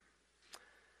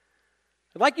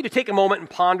I'd like you to take a moment and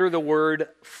ponder the word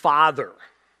Father.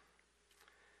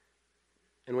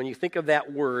 And when you think of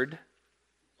that word,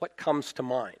 what comes to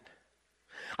mind?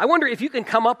 I wonder if you can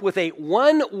come up with a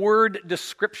one-word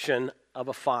description of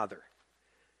a father.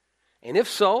 And if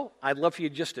so, I'd love for you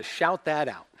just to shout that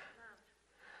out.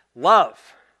 Love.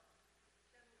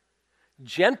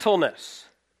 Gentleness.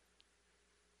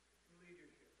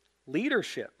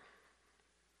 Leadership.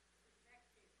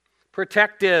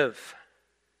 Protective.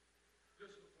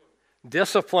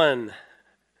 Discipline.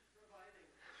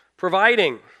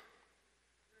 Providing.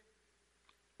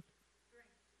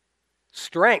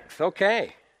 Strength.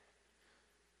 Okay.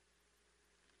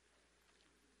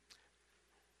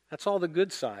 That's all the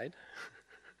good side.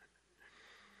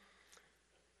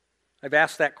 I've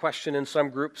asked that question in some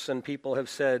groups, and people have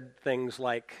said things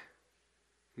like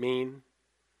mean,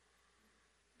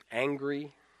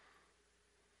 angry,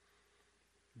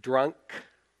 drunk,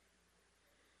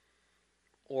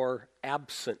 or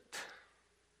absent.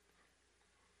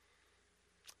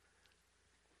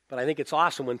 But I think it's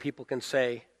awesome when people can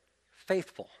say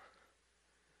faithful,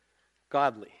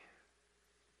 godly,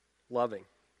 loving.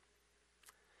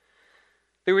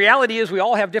 The reality is we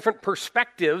all have different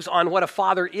perspectives on what a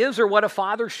father is or what a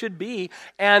father should be,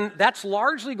 and that's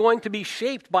largely going to be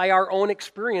shaped by our own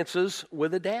experiences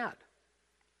with a dad.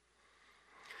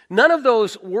 None of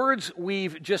those words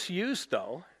we've just used,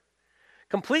 though,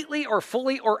 completely or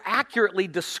fully or accurately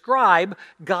describe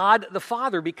God the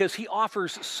Father, because he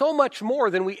offers so much more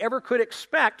than we ever could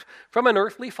expect from an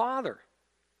earthly father.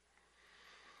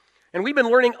 And we've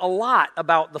been learning a lot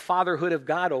about the fatherhood of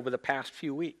God over the past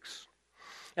few weeks.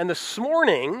 And this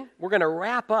morning, we're going to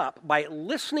wrap up by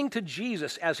listening to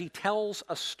Jesus as he tells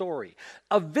a story,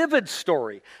 a vivid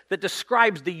story that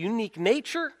describes the unique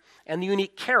nature and the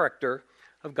unique character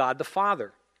of God the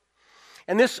Father.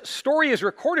 And this story is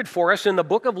recorded for us in the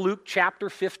book of Luke, chapter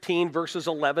 15, verses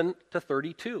 11 to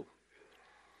 32.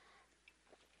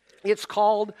 It's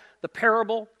called the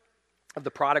parable of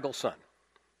the prodigal son.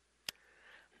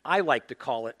 I like to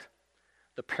call it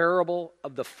the parable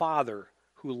of the father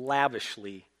who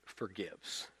lavishly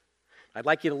forgives. I'd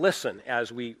like you to listen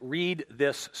as we read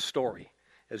this story,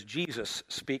 as Jesus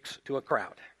speaks to a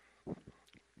crowd.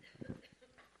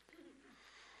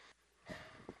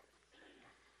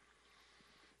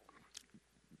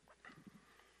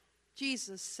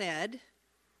 Jesus said,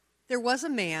 "There was a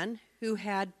man who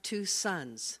had 2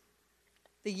 sons.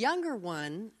 The younger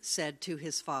one said to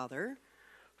his father,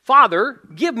 'Father,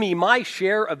 give me my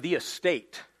share of the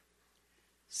estate.'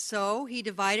 So he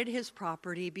divided his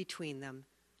property between them.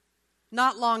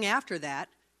 Not long after that,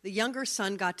 the younger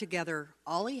son got together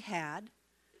all he had,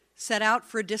 set out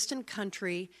for a distant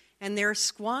country, and there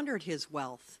squandered his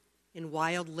wealth in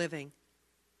wild living.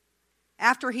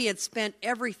 After he had spent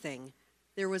everything,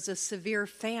 there was a severe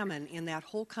famine in that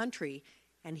whole country,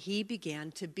 and he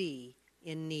began to be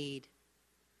in need.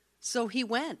 So he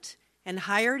went and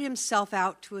hired himself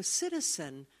out to a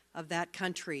citizen of that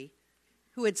country,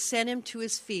 who had sent him to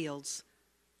his fields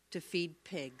to feed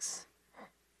pigs.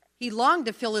 He longed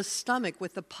to fill his stomach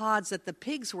with the pods that the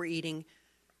pigs were eating,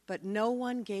 but no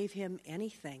one gave him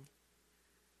anything.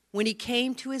 When he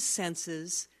came to his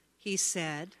senses, he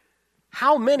said,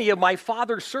 'How many of my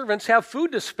father's servants have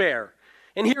food to spare?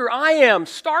 And here I am,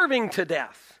 starving to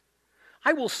death.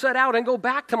 I will set out and go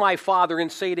back to my father and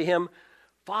say to him,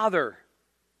 Father,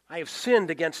 I have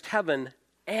sinned against heaven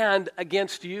and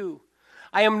against you.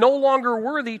 I am no longer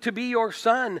worthy to be your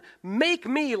son. Make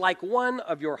me like one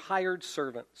of your hired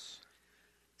servants.'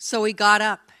 So he got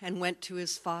up and went to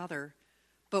his father.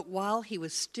 But while he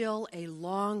was still a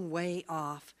long way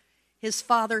off, his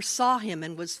father saw him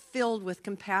and was filled with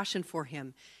compassion for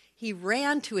him. He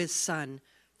ran to his son,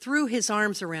 threw his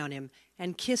arms around him,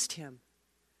 and kissed him.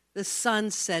 The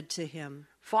son said to him,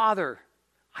 'Father,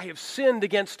 I have sinned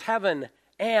against heaven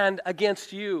and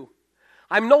against you.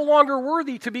 I'm no longer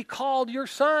worthy to be called your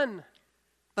son.'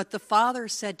 But the father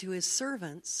said to his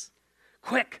servants,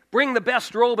 'Quick, bring the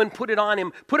best robe and put it on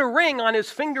him. Put a ring on his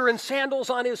finger and sandals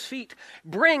on his feet.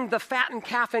 Bring the fattened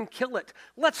calf and kill it.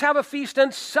 Let's have a feast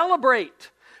and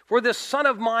celebrate. For this son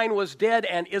of mine was dead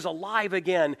and is alive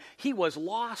again. He was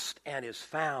lost and is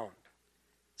found.'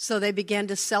 So they began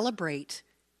to celebrate.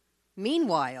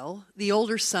 Meanwhile, the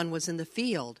older son was in the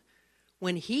field.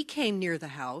 When he came near the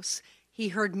house, he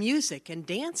heard music and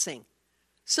dancing.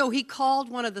 So he called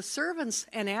one of the servants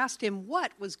and asked him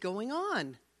what was going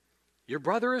on. 'Your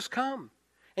brother has come,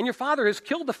 and your father has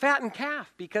killed the fattened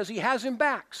calf because he has him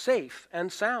back safe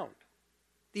and sound.'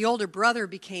 The older brother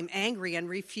became angry and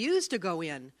refused to go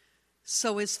in.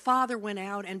 So his father went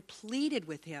out and pleaded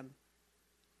with him.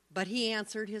 But he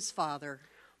answered his father,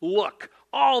 Look,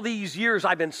 all these years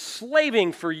I've been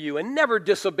slaving for you and never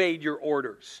disobeyed your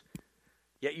orders.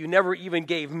 Yet you never even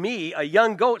gave me a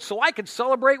young goat so I could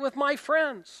celebrate with my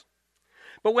friends.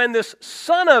 But when this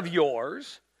son of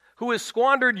yours, who has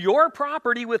squandered your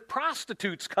property with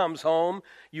prostitutes, comes home,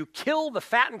 you kill the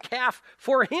fattened calf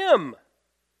for him."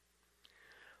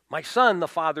 "My son," the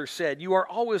father said, "you are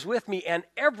always with me, and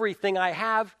everything I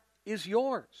have is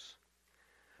yours.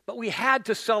 But we had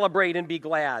to celebrate and be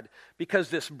glad, because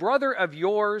this brother of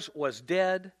yours was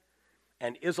dead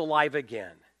and is alive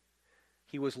again.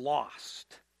 He was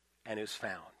lost and is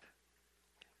found."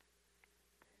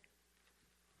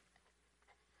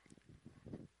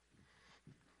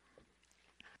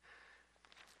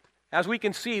 As we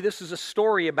can see, this is a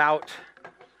story about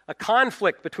a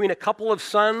conflict between a couple of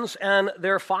sons and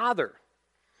their father.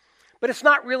 But it's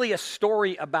not really a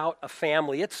story about a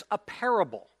family. It's a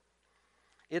parable.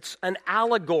 It's an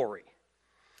allegory.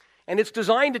 And it's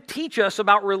designed to teach us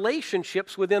about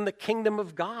relationships within the kingdom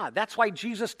of God. That's why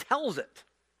Jesus tells it.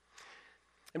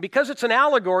 And because it's an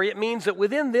allegory, it means that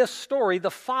within this story, the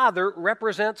Father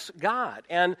represents God,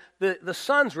 and the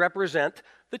sons represent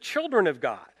the children of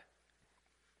God.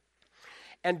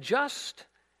 And just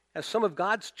as some of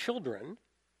God's children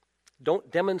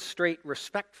don't demonstrate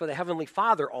respect for the Heavenly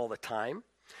Father all the time,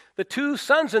 the two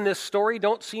sons in this story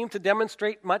don't seem to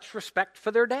demonstrate much respect for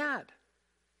their dad.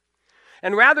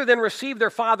 And rather than receive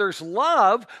their father's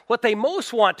love, what they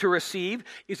most want to receive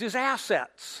is his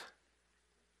assets.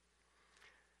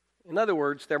 In other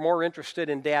words, they're more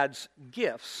interested in dad's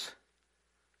gifts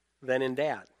than in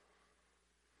dad.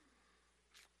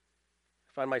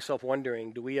 I find myself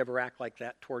wondering, do we ever act like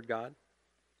that toward God?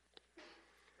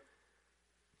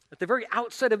 At the very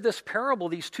outset of this parable,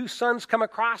 these two sons come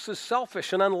across as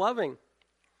selfish and unloving.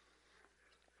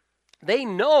 They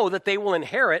know that they will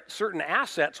inherit certain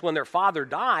assets when their father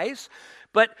dies,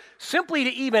 but simply to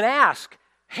even ask,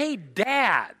 "Hey,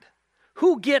 Dad,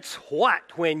 who gets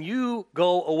what when you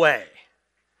go away?"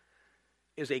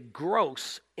 is a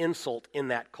gross insult in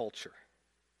that culture.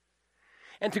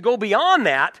 And to go beyond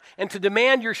that and to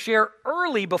demand your share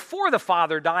early before the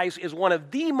father dies is one of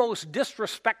the most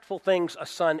disrespectful things a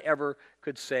son ever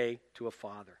could say to a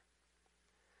father.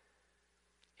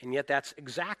 And yet that's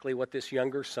exactly what this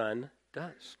younger son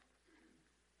does.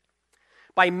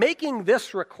 By making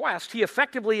this request, he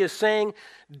effectively is saying,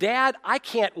 "Dad, I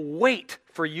can't wait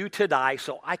for you to die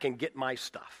so I can get my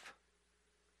stuff."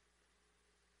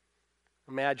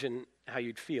 Imagine how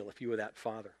you'd feel if you were that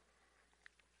father.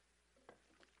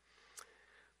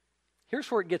 Here's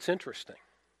where it gets interesting.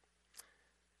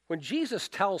 When Jesus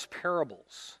tells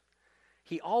parables,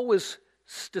 he always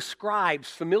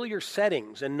describes familiar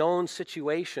settings and known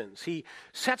situations. He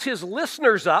sets his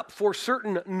listeners up for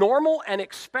certain normal and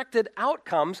expected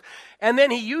outcomes, and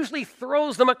then he usually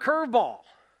throws them a curveball.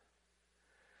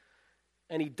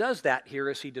 And he does that here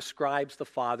as he describes the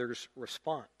father's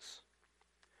response.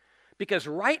 Because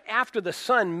right after the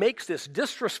son makes this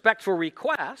disrespectful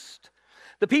request,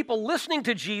 the people listening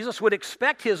to Jesus would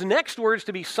expect his next words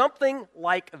to be something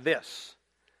like this.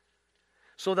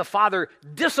 "So the father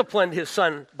disciplined his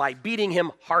son by beating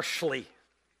him harshly."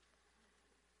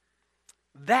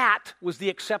 That was the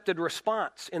accepted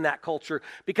response in that culture,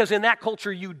 because in that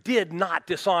culture you did not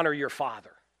dishonor your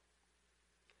father.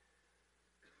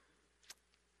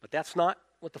 But that's not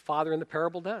what the father in the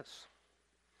parable does.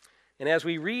 And as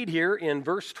we read here in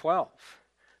verse 12,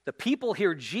 the people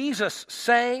hear Jesus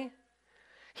say,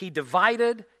 he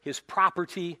divided his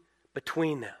property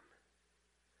between them.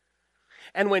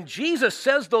 And when Jesus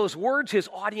says those words, his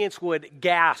audience would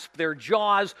gasp. Their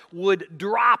jaws would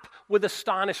drop with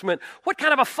astonishment. What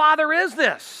kind of a father is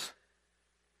this?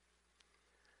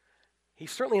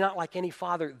 He's certainly not like any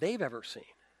father they've ever seen.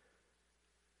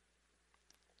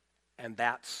 And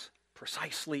that's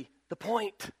precisely the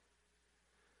point.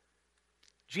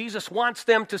 Jesus wants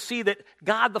them to see that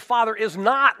God the Father is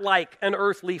not like an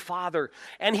earthly father,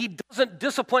 and he doesn't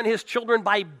discipline his children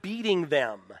by beating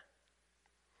them.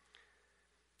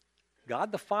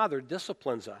 God the Father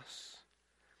disciplines us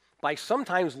by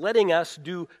sometimes letting us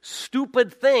do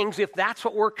stupid things if that's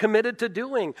what we're committed to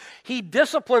doing. He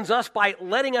disciplines us by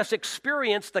letting us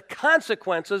experience the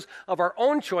consequences of our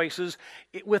own choices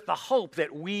with the hope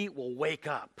that we will wake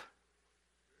up.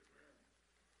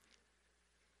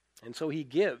 And so he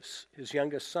gives his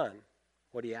youngest son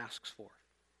what he asks for.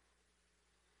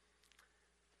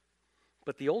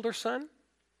 But the older son,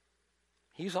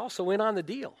 he's also in on the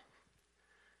deal,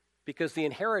 because the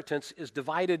inheritance is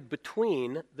divided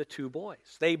between the two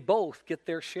boys. They both get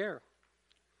their share.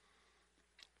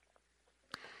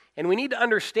 And we need to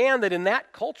understand that in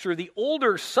that culture, the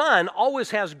older son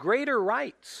always has greater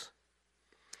rights.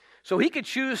 So he could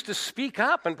choose to speak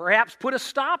up and perhaps put a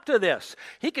stop to this.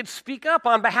 He could speak up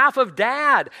on behalf of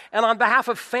dad and on behalf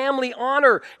of family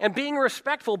honor and being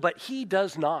respectful, but he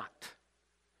does not.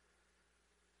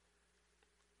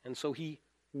 And so he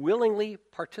willingly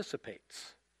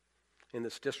participates in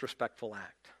this disrespectful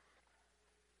act.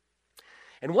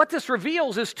 And what this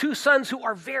reveals is two sons who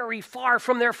are very far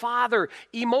from their father,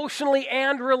 emotionally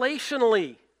and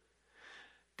relationally.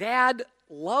 Dad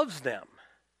loves them,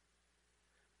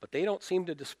 but they don't seem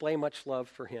to display much love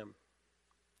for him.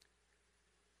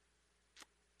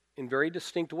 In very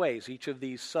distinct ways, each of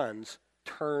these sons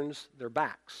turns their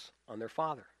backs on their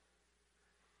father.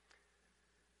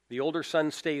 The older son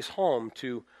stays home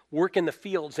to work in the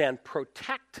fields and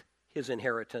protect his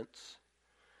inheritance,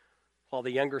 while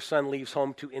the younger son leaves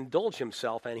home to indulge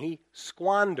himself, and he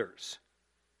squanders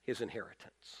his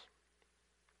inheritance.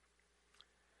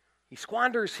 He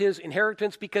squanders his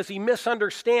inheritance because he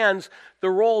misunderstands the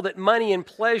role that money and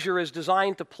pleasure is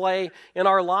designed to play in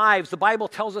our lives. The Bible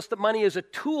tells us that money is a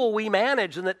tool we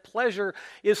manage and that pleasure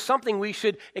is something we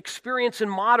should experience in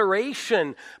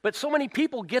moderation. But so many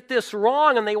people get this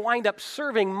wrong and they wind up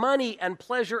serving money and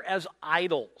pleasure as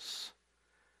idols.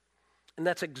 And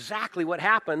that's exactly what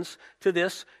happens to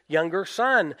this younger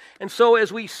son. And so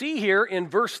as we see here in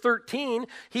verse 13,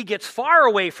 he gets far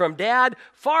away from dad,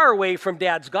 far away from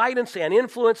dad's guidance and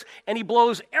influence, and he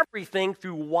blows everything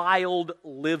through wild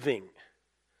living.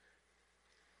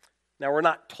 Now, we're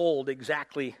not told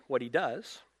exactly what he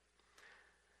does,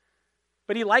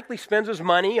 but he likely spends his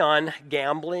money on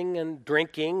gambling and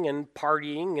drinking and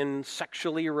partying and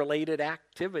sexually related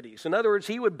activities. In other words,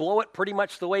 he would blow it pretty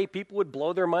much the way people would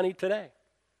blow their money today.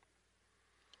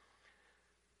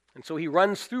 And so he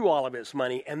runs through all of his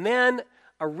money, and then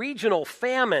a regional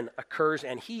famine occurs,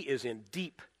 and he is in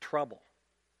deep trouble.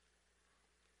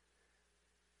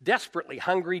 Desperately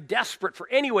hungry, desperate for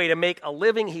any way to make a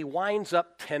living, he winds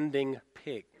up tending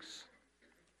pigs.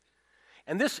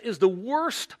 And this is the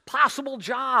worst possible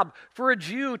job for a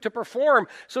Jew to perform.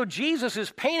 So Jesus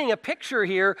is painting a picture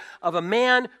here of a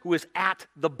man who is at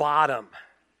the bottom.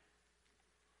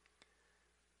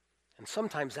 And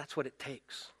sometimes that's what it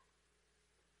takes.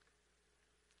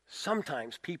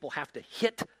 Sometimes people have to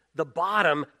hit the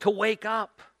bottom to wake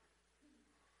up.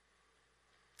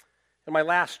 In my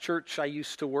last church, I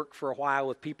used to work for a while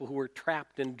with people who were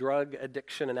trapped in drug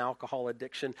addiction and alcohol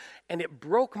addiction, and it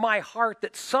broke my heart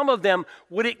that some of them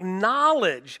would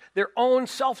acknowledge their own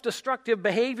self-destructive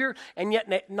behavior and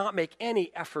yet not make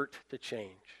any effort to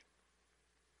change.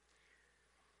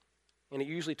 And it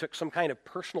usually took some kind of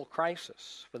personal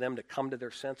crisis for them to come to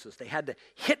their senses. They had to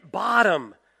hit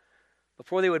bottom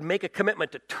before they would make a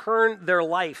commitment to turn their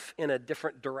life in a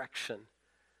different direction.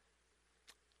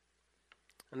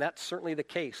 And that's certainly the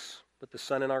case with the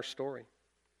son in our story.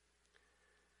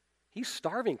 He's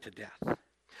starving to death.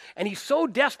 And he's so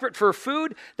desperate for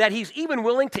food that he's even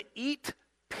willing to eat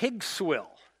pig swill.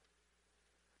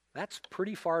 That's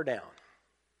pretty far down.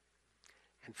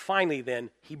 And finally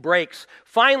then, he breaks.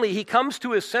 Finally, he comes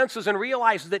to his senses and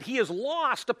realizes that he is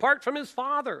lost apart from his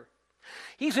father.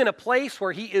 He's in a place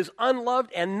where he is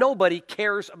unloved and nobody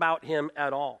cares about him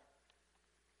at all.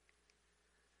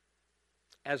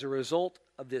 As a result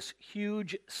of this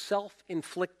huge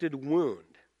self-inflicted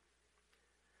wound,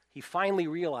 he finally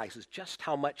realizes just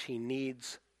how much he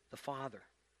needs the Father.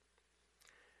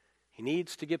 He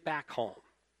needs to get back home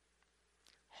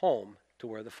to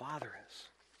where the Father is.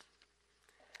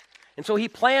 And so he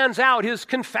plans out his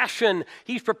confession.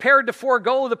 He's prepared to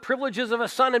forego the privileges of a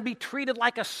son and be treated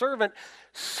like a servant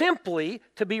simply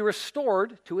to be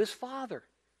restored to his father.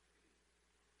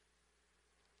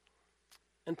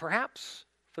 And perhaps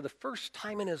for the first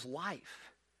time in his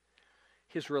life,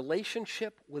 his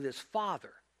relationship with his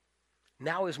father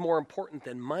now is more important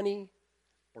than money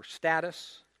or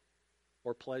status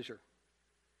or pleasure.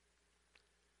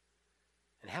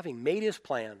 And having made his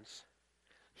plans,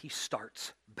 he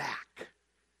starts back.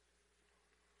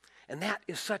 And that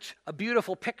is such a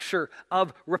beautiful picture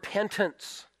of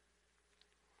repentance.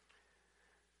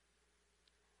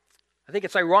 I think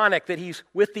it's ironic that he's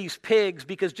with these pigs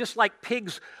because just like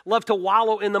pigs love to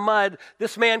wallow in the mud,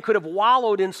 this man could have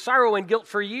wallowed in sorrow and guilt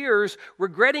for years,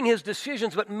 regretting his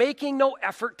decisions but making no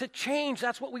effort to change.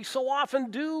 That's what we so often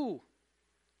do.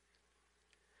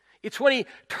 It's when he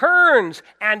turns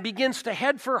and begins to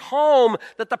head for home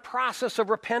that the process of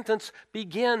repentance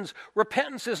begins.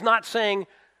 Repentance is not saying,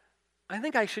 I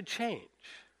think I should change.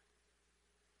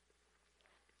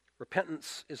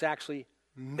 Repentance is actually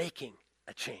making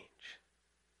a change.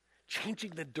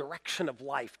 changing the direction of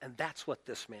life, and that's what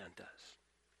this man does.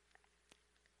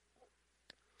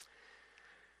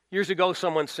 Years ago,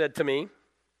 someone said to me,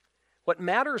 what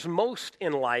matters most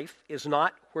in life is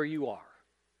not where you are.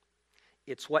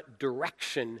 It's what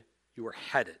direction you are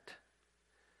headed.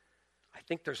 I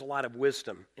think there's a lot of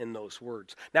wisdom in those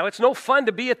words. Now, it's no fun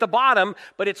to be at the bottom,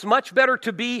 but it's much better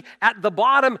to be at the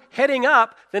bottom heading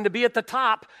up than to be at the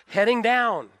top heading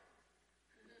down.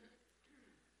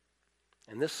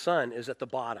 And this son is at the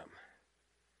bottom.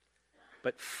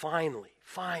 But finally,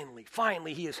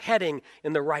 he is heading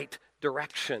in the right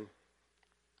direction.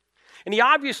 And he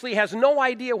obviously has no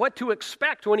idea what to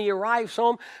expect when he arrives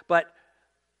home, but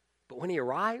when he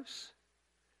arrives,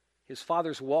 his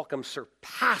father's welcome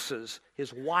surpasses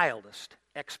his wildest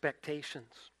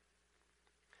expectations.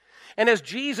 And as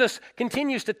Jesus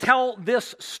continues to tell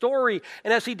this story,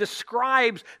 and as he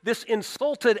describes this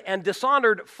insulted and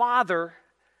dishonored father,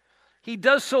 he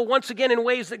does so once again in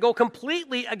ways that go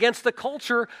completely against the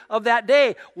culture of that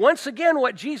day. Once again,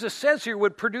 what Jesus says here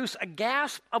would produce a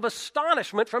gasp of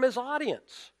astonishment from his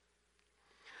audience.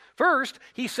 First,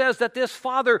 he says that this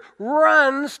father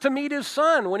runs to meet his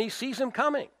son when he sees him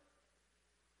coming.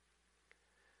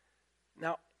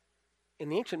 Now, in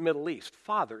the ancient Middle East,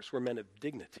 fathers were men of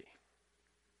dignity.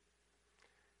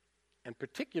 And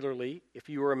particularly if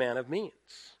you were a man of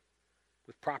means,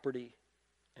 with property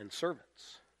and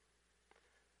servants.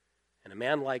 And a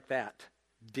man like that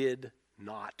did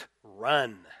not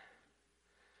run.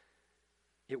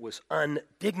 It was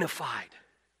undignified.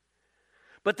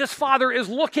 But this father is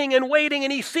looking and waiting,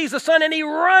 and he sees the son, and he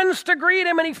runs to greet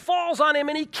him, and he falls on him,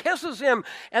 and he kisses him.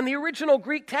 And the original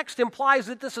Greek text implies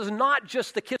that this is not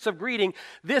just the kiss of greeting.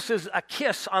 This is a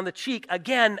kiss on the cheek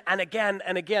again and again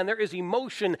and again. There is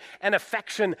emotion and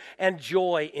affection and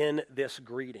joy in this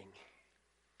greeting.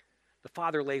 The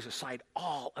father lays aside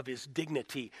all of his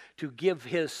dignity to give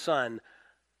his son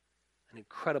an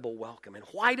incredible welcome. And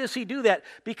why does he do that?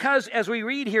 Because as we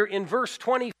read here in verse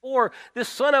 24, this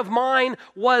son of mine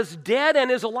was dead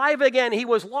and is alive again. He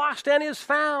was lost and is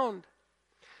found.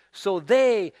 So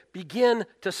they begin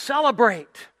to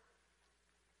celebrate.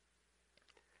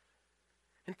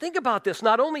 And think about this.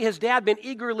 Not only has dad been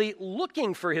eagerly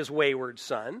looking for his wayward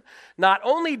son, not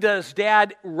only does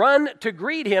dad run to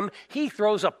greet him, he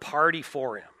throws a party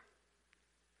for him.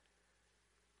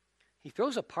 He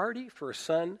throws a party for a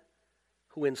son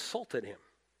who insulted him.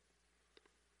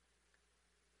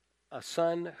 A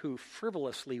son who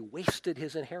frivolously wasted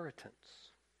his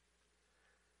inheritance.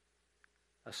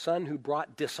 A son who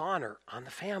brought dishonor on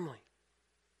the family.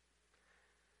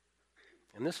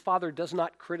 And this father does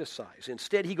not criticize.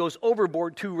 Instead, he goes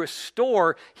overboard to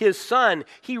restore his son.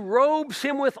 He robes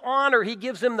him with honor. He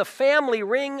gives him the family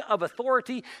ring of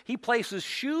authority. He places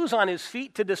shoes on his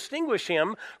feet to distinguish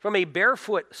him from a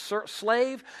barefoot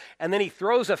slave. And then he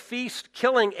throws a feast,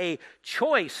 killing a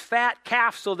choice fat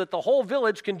calf so that the whole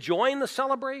village can join the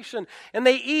celebration. And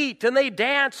they eat and they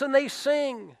dance and they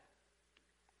sing.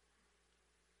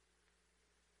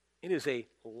 It is a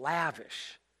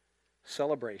lavish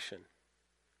celebration.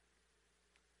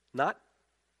 Not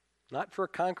for a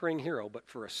conquering hero, but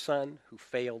for a son who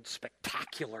failed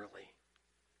spectacularly.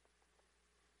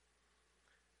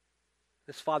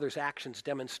 This father's actions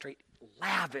demonstrate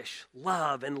lavish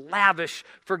love and lavish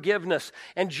forgiveness.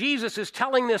 And Jesus is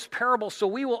telling this parable so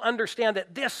we will understand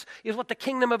that this is what the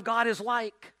kingdom of God is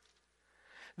like.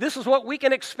 This is what we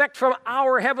can expect from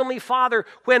our Heavenly Father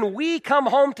when we come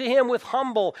home to Him with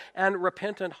humble and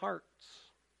repentant hearts.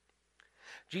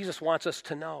 Jesus wants us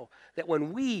to know that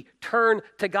when we turn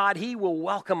to God, He will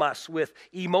welcome us with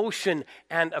emotion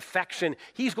and affection.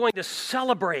 He's going to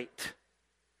celebrate.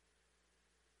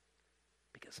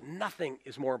 Because nothing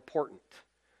is more important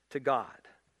to God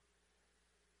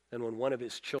than when one of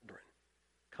His children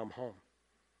come home.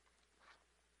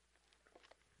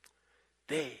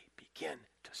 They begin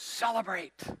to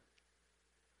celebrate.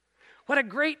 What a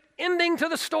great ending to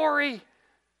the story.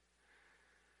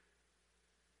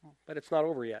 But it's not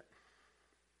over yet.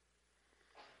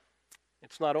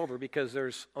 It's not over because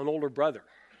there's an older brother,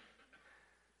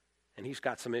 and he's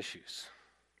got some issues.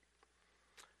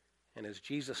 And as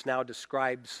Jesus now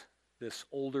describes this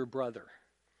older brother,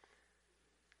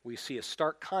 we see a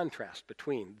stark contrast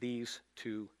between these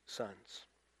two sons.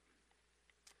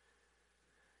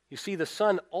 You see, the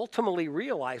son ultimately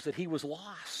realized that he was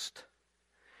lost.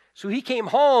 So he came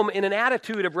home in an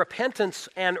attitude of repentance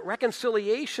and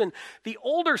reconciliation. The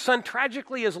older son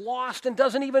tragically is lost and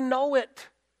doesn't even know it.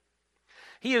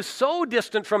 He is so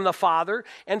distant from the father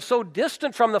and so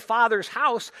distant from the father's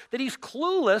house that he's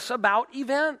clueless about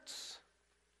events.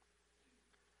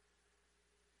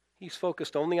 He's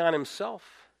focused only on himself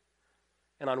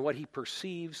and on what he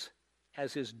perceives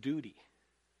as his duty.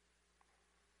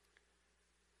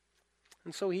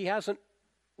 And so he hasn't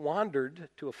wandered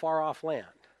to a far-off land,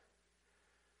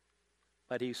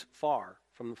 but he's far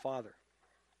from the Father.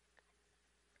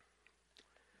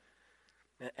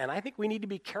 And I think we need to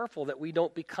be careful that we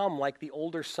don't become like the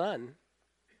older son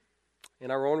in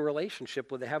our own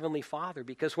relationship with the Heavenly Father,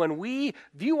 because when we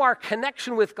view our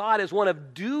connection with God as one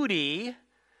of duty,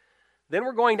 then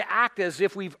we're going to act as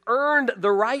if we've earned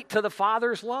the right to the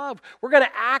Father's love. We're going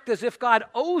to act as if God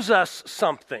owes us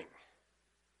something.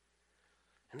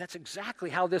 And that's exactly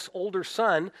how this older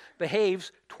son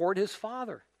behaves toward his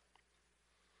father.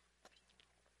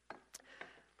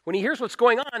 When he hears what's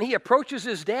going on, he approaches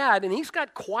his dad, and he's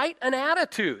got quite an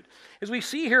attitude. As we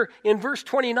see here in verse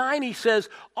 29, he says,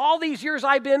 "All these years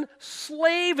I've been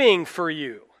slaving for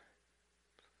you."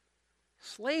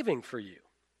 Slaving for you.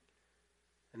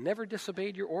 And never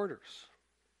disobeyed your orders.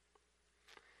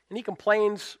 And he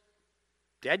complains,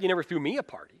 "Dad, you never threw me a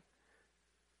party."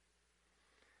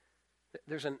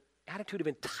 There's an attitude of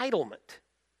entitlement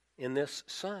in this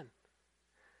son.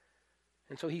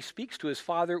 And so he speaks to his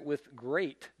father with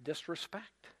great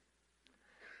disrespect.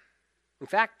 In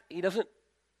fact, he doesn't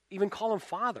even call him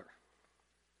father.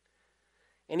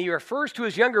 And he refers to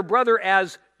his younger brother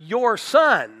as your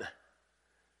son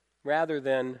rather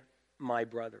than my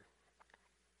brother.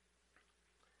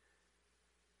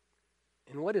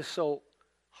 And what is so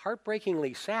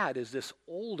heartbreakingly sad is this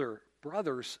older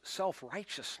brother's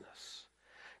self-righteousness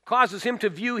causes him to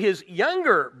view his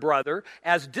younger brother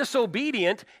as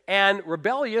disobedient and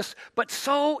rebellious, but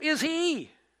so is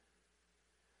he.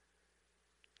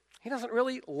 He doesn't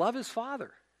really love his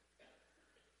father.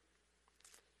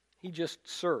 He just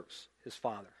serves his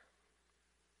father.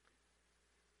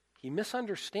 He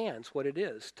misunderstands what it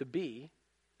is to be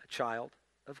a child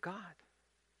of God.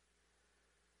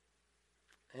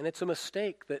 And it's a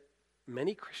mistake that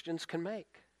many Christians can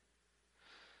make.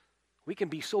 We can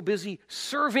be so busy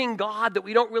serving God that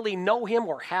we don't really know him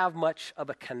or have much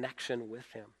of a connection with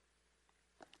him.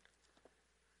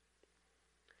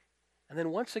 And then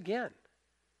once again,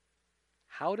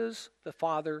 how does the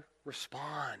father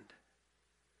respond?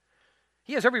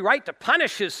 He has every right to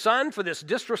punish his son for this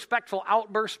disrespectful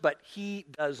outburst, but he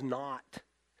does not.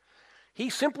 He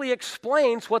simply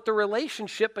explains what the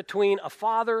relationship between a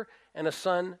father and a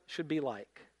son should be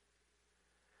like.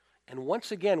 And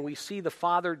once again, we see the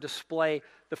Father display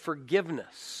the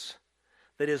forgiveness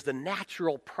that is the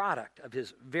natural product of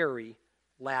his very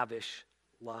lavish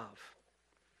love.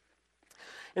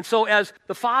 And so as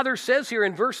the Father says here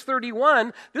in verse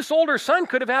 31, this older son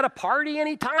could have had a party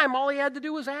anytime. All he had to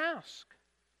do was ask.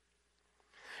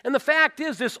 And the fact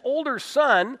is, this older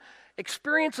son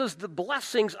experiences the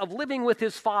blessings of living with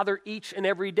his father each and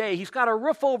every day. He's got a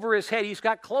roof over his head. He's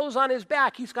got clothes on his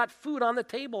back. He's got food on the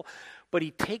table. But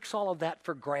he takes all of that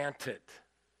for granted.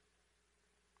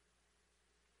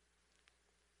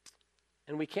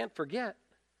 And we can't forget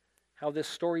how this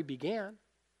story began,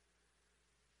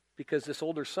 because this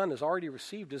older son has already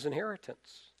received his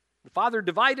inheritance. The father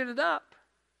divided it up.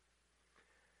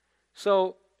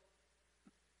 So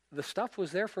the stuff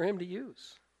was there for him to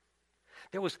use.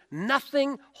 There was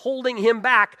nothing holding him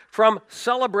back from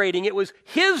celebrating. It was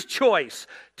his choice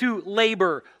to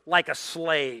labor like a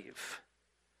slave.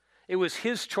 It was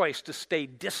his choice to stay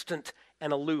distant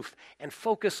and aloof and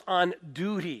focus on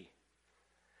duty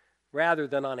rather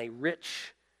than on a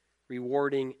rich,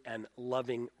 rewarding, and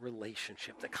loving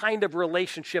relationship. The kind of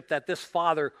relationship that this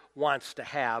father wants to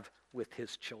have with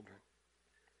his children.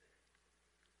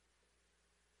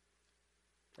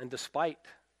 And despite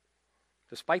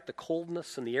the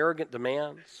coldness and the arrogant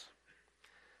demands,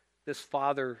 this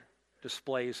father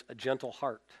displays a gentle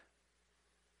heart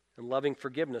and loving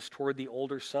forgiveness toward the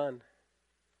older son.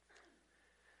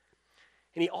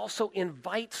 And he also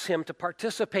invites him to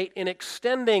participate in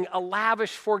extending a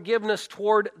lavish forgiveness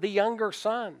toward the younger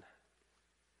son.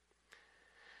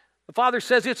 The father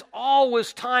says it's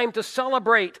always time to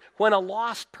celebrate when a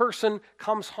lost person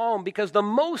comes home, because the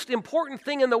most important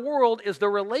thing in the world is the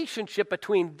relationship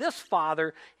between this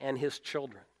father and his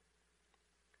children.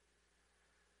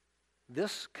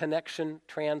 This connection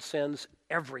transcends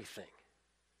everything,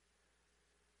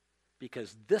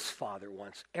 because this father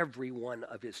wants every one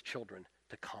of his children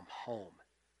to come home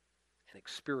and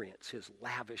experience his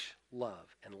lavish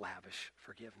love and lavish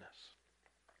forgiveness.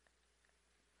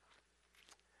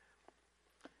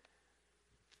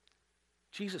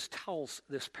 Jesus tells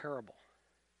this parable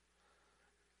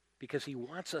because he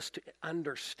wants us to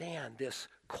understand this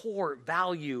core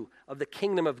value of the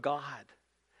kingdom of God.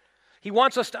 He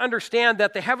wants us to understand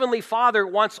that the Heavenly Father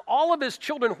wants all of His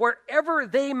children, wherever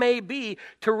they may be,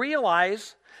 to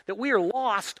realize that we are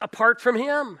lost apart from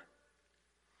Him.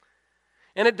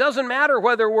 And it doesn't matter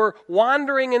whether we're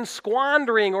wandering and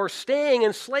squandering or staying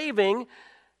and slaving.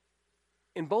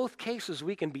 In both cases,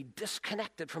 we can be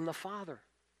disconnected from the Father.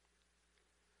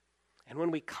 And when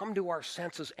we come to our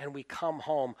senses and we come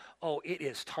home, it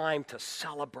is time to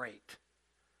celebrate.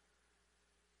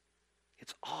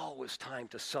 It's always time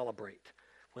to celebrate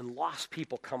when lost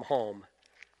people come home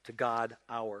to God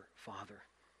our Father.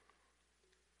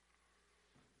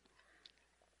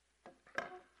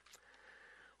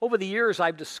 Over the years,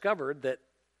 I've discovered that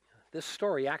this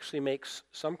story actually makes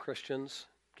some Christians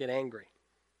get angry.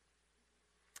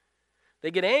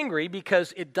 They get angry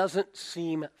because it doesn't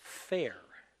seem fair.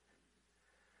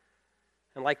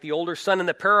 And like the older son in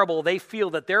the parable, they feel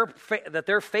that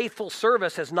their faithful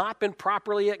service has not been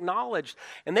properly acknowledged.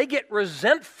 And they get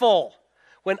resentful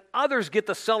when others get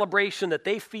the celebration that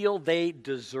they feel they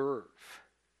deserve.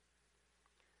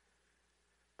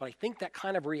 But I think that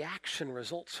kind of reaction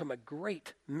results from a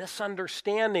great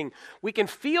misunderstanding. We can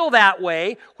feel that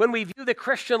way when we view the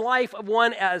Christian life of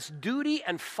one as duty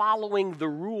and following the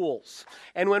rules.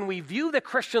 And when we view the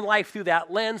Christian life through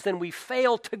that lens, then we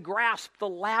fail to grasp the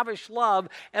lavish love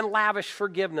and lavish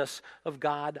forgiveness of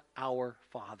God our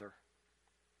Father.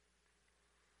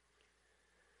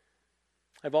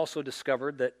 I've also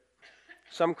discovered that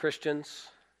some Christians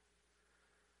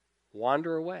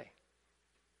wander away.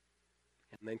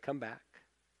 And then come back,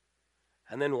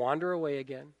 and then wander away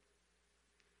again,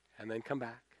 and then come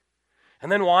back,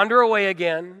 and then wander away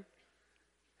again,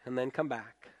 and then come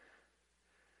back.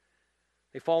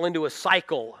 They fall into a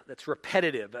cycle that's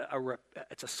repetitive.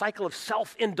 It's a cycle of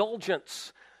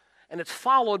self-indulgence, and it's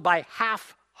followed by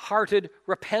half-hearted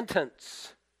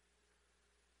repentance.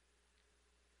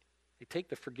 They take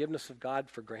the forgiveness of God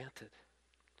for granted.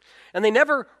 And they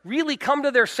never really come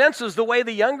to their senses the way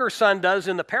the younger son does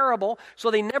in the parable,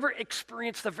 so they never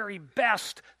experience the very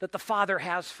best that the Father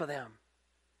has for them.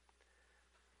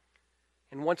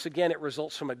 And once again, it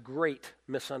results from a great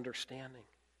misunderstanding.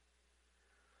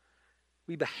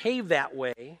 We behave that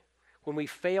way when we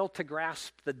fail to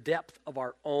grasp the depth of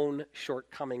our own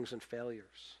shortcomings and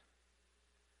failures.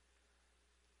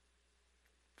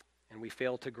 And we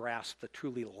fail to grasp the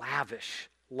truly lavish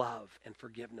love and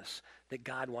forgiveness that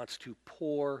God wants to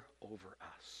pour over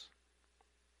us.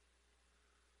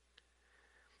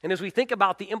 And as we think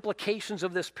about the implications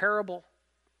of this parable,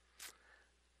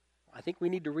 I think we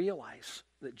need to realize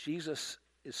that Jesus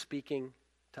is speaking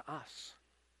to us.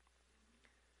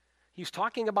 He's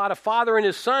talking about a father and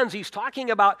his sons. He's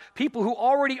talking about people who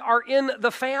already are in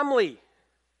the family.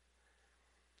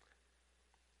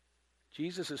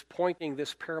 Jesus is pointing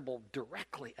this parable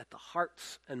directly at the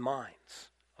hearts and minds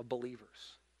of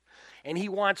believers. And he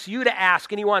wants you to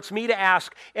ask, and he wants me to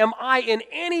ask, am I in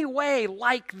any way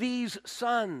like these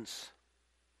sons?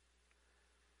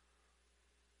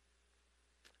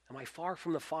 Am I far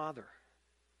from the Father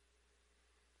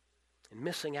and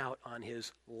missing out on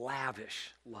his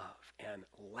lavish love and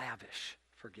lavish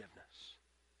forgiveness?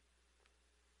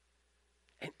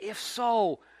 And if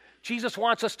so, Jesus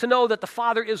wants us to know that the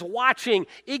Father is watching,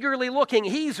 eagerly looking.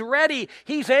 He's ready.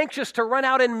 He's anxious to run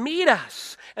out and meet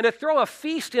us and to throw a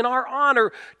feast in our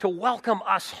honor to welcome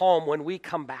us home when we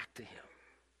come back to Him.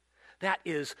 That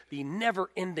is the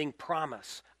never-ending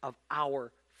promise of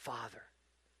our Father.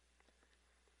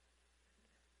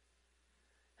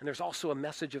 And there's also a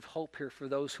message of hope here for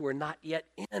those who are not yet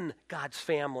in God's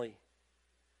family.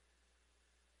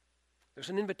 There's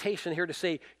an invitation here to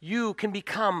say, you can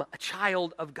become a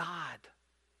child of God.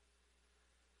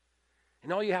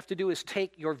 And all you have to do is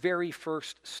take your very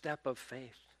first step of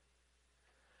faith.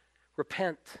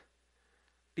 Repent,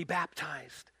 be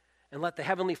baptized, and let the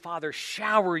Heavenly Father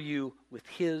shower you with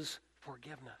His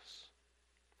forgiveness.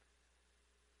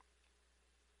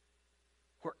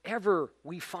 Wherever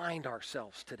we find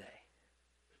ourselves today,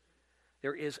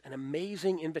 there is an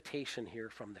amazing invitation here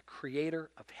from the Creator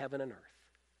of heaven and earth,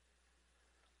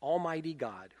 Almighty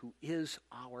God, who is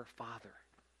our Father.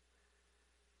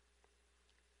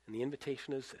 And the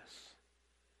invitation is this: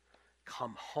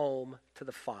 come home to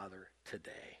the Father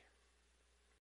today.